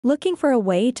Looking for a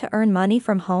way to earn money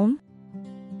from home?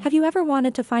 Have you ever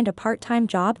wanted to find a part-time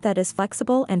job that is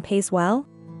flexible and pays well?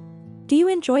 Do you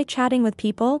enjoy chatting with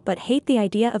people but hate the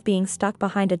idea of being stuck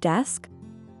behind a desk?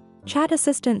 Chat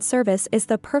assistant service is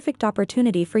the perfect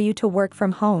opportunity for you to work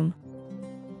from home.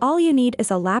 All you need is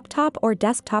a laptop or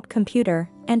desktop computer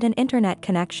and an internet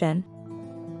connection.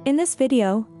 In this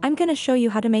video, I'm going to show you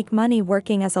how to make money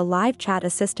working as a live chat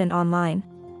assistant online.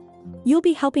 You'll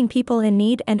be helping people in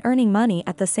need and earning money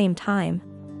at the same time.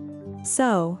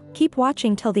 So, keep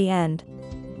watching till the end.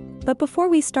 But before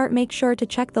we start, make sure to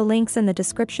check the links in the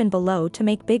description below to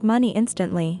make big money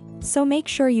instantly, so make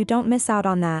sure you don't miss out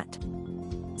on that.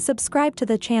 Subscribe to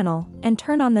the channel, and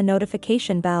turn on the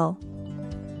notification bell.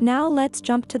 Now let's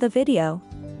jump to the video.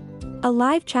 A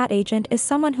live chat agent is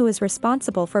someone who is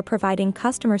responsible for providing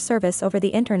customer service over the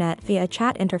internet via a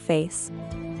chat interface.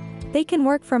 They can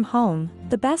work from home.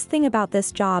 The best thing about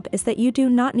this job is that you do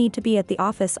not need to be at the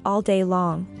office all day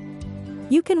long.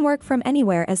 You can work from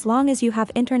anywhere as long as you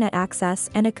have internet access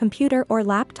and a computer or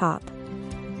laptop.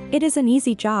 It is an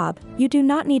easy job. You do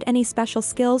not need any special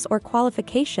skills or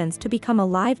qualifications to become a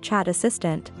live chat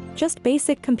assistant. Just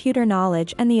basic computer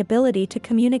knowledge and the ability to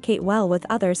communicate well with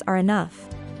others are enough.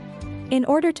 In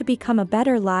order to become a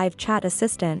better live chat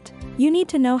assistant, you need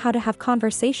to know how to have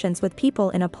conversations with people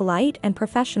in a polite and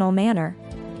professional manner.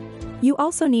 You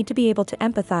also need to be able to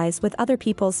empathize with other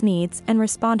people's needs and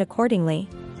respond accordingly.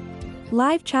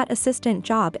 Live chat assistant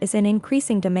job is in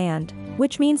increasing demand,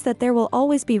 which means that there will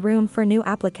always be room for new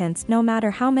applicants no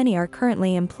matter how many are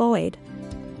currently employed.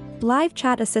 Live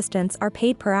chat assistants are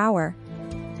paid per hour.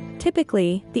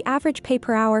 Typically, the average pay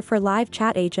per hour for live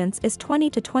chat agents is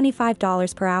 $20 to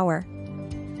 $25 per hour.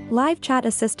 Live chat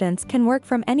assistants can work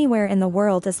from anywhere in the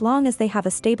world as long as they have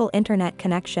a stable internet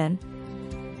connection.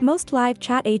 Most live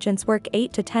chat agents work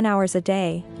 8 to 10 hours a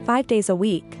day, 5 days a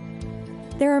week.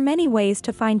 There are many ways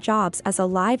to find jobs as a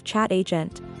live chat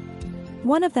agent.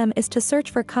 One of them is to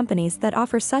search for companies that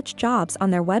offer such jobs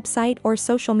on their website or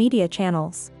social media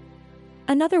channels.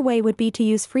 Another way would be to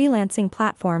use freelancing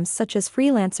platforms such as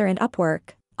Freelancer and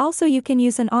Upwork. Also, you can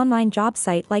use an online job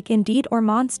site like Indeed or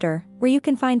Monster, where you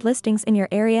can find listings in your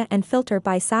area and filter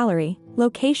by salary,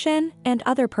 location, and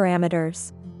other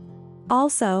parameters.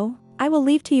 Also, I will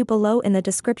leave to you below in the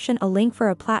description a link for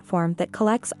a platform that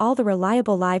collects all the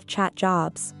reliable live chat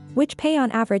jobs, which pay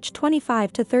on average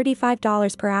 $25 to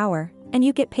 $35 per hour, and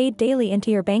you get paid daily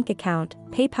into your bank account,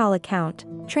 PayPal account,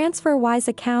 TransferWise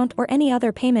account, or any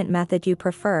other payment method you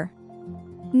prefer.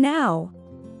 Now,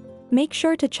 make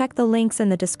sure to check the links in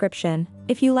the description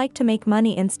if you like to make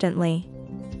money instantly.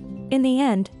 In the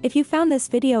end, if you found this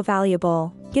video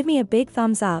valuable, give me a big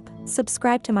thumbs up,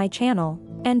 subscribe to my channel,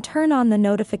 and turn on the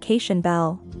notification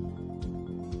bell.